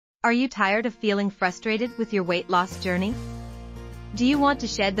Are you tired of feeling frustrated with your weight loss journey? Do you want to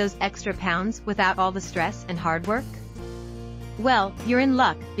shed those extra pounds without all the stress and hard work? Well, you're in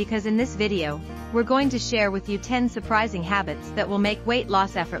luck, because in this video, we're going to share with you 10 surprising habits that will make weight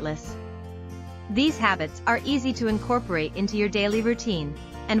loss effortless. These habits are easy to incorporate into your daily routine,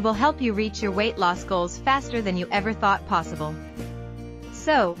 and will help you reach your weight loss goals faster than you ever thought possible.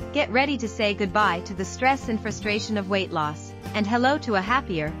 So, get ready to say goodbye to the stress and frustration of weight loss, and hello to a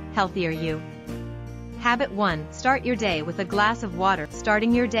happier, healthier you. Habit 1. Start your day with a glass of water.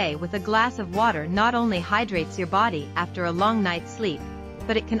 Starting your day with a glass of water not only hydrates your body after a long night's sleep,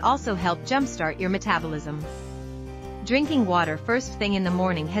 but it can also help jumpstart your metabolism. Drinking water first thing in the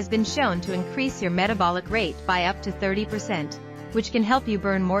morning has been shown to increase your metabolic rate by up to 30%, which can help you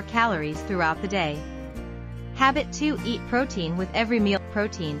burn more calories throughout the day. Habit 2. Eat protein with every meal.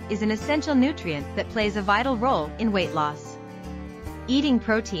 Protein is an essential nutrient that plays a vital role in weight loss. Eating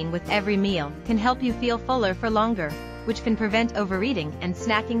protein with every meal can help you feel fuller for longer, which can prevent overeating and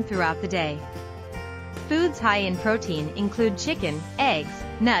snacking throughout the day. Foods high in protein include chicken, eggs,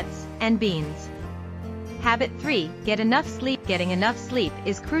 nuts, and beans. Habit 3. Get enough sleep. Getting enough sleep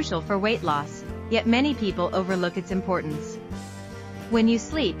is crucial for weight loss, yet many people overlook its importance. When you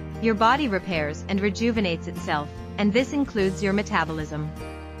sleep, your body repairs and rejuvenates itself, and this includes your metabolism.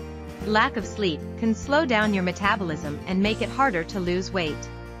 Lack of sleep can slow down your metabolism and make it harder to lose weight.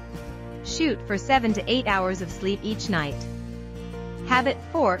 Shoot for 7 to 8 hours of sleep each night. Habit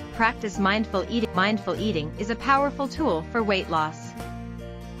 4. Practice mindful eating. Mindful eating is a powerful tool for weight loss.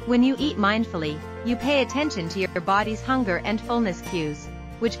 When you eat mindfully, you pay attention to your body's hunger and fullness cues,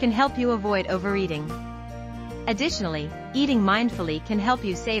 which can help you avoid overeating. Additionally, eating mindfully can help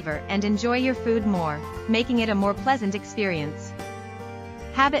you savor and enjoy your food more, making it a more pleasant experience.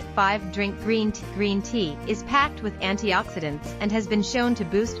 Habit 5. Drink green tea. Green tea is packed with antioxidants and has been shown to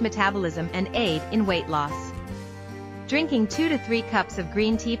boost metabolism and aid in weight loss. Drinking 2 to 3 cups of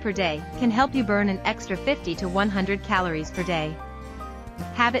green tea per day can help you burn an extra 50 to 100 calories per day.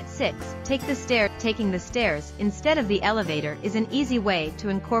 Habit 6. Taking the stairs instead of the elevator is an easy way to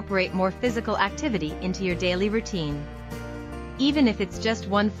incorporate more physical activity into your daily routine. Even if it's just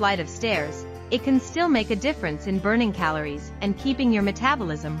one flight of stairs, it can still make a difference in burning calories and keeping your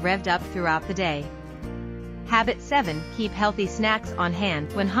metabolism revved up throughout the day. Habit 7. Keep healthy snacks on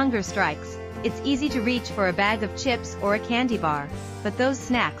hand. When hunger strikes, it's easy to reach for a bag of chips or a candy bar, but those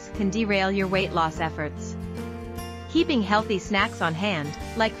snacks can derail your weight loss efforts. Keeping healthy snacks on hand,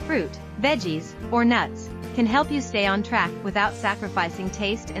 like fruit, veggies, or nuts, can help you stay on track without sacrificing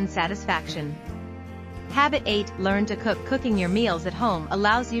taste and satisfaction. Habit 8. Learn to cook. Cooking your meals at home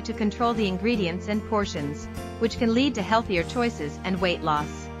allows you to control the ingredients and portions, which can lead to healthier choices and weight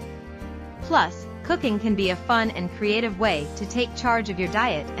loss. Plus, cooking can be a fun and creative way to take charge of your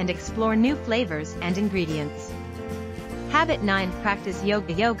diet and explore new flavors and ingredients. Habit 9. Practice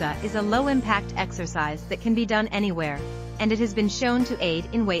yoga. Yoga is a low-impact exercise that can be done anywhere, and it has been shown to aid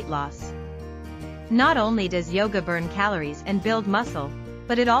in weight loss. Not only does yoga burn calories and build muscle,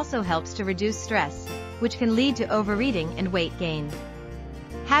 but it also helps to reduce stress, which can lead to overeating and weight gain.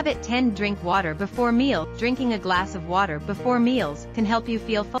 Habit 10. Drink water before meal. Drinking a glass of water before meals can help you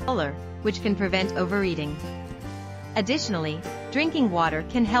feel fuller, which can prevent overeating. Additionally, drinking water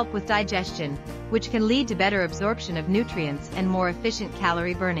can help with digestion, which can lead to better absorption of nutrients and more efficient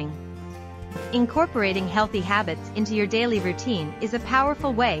calorie burning. Incorporating healthy habits into your daily routine is a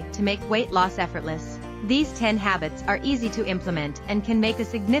powerful way to make weight loss effortless. These 10 habits are easy to implement and can make a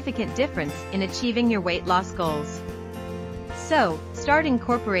significant difference in achieving your weight loss goals. So, start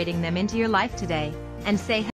incorporating them into your life today, and say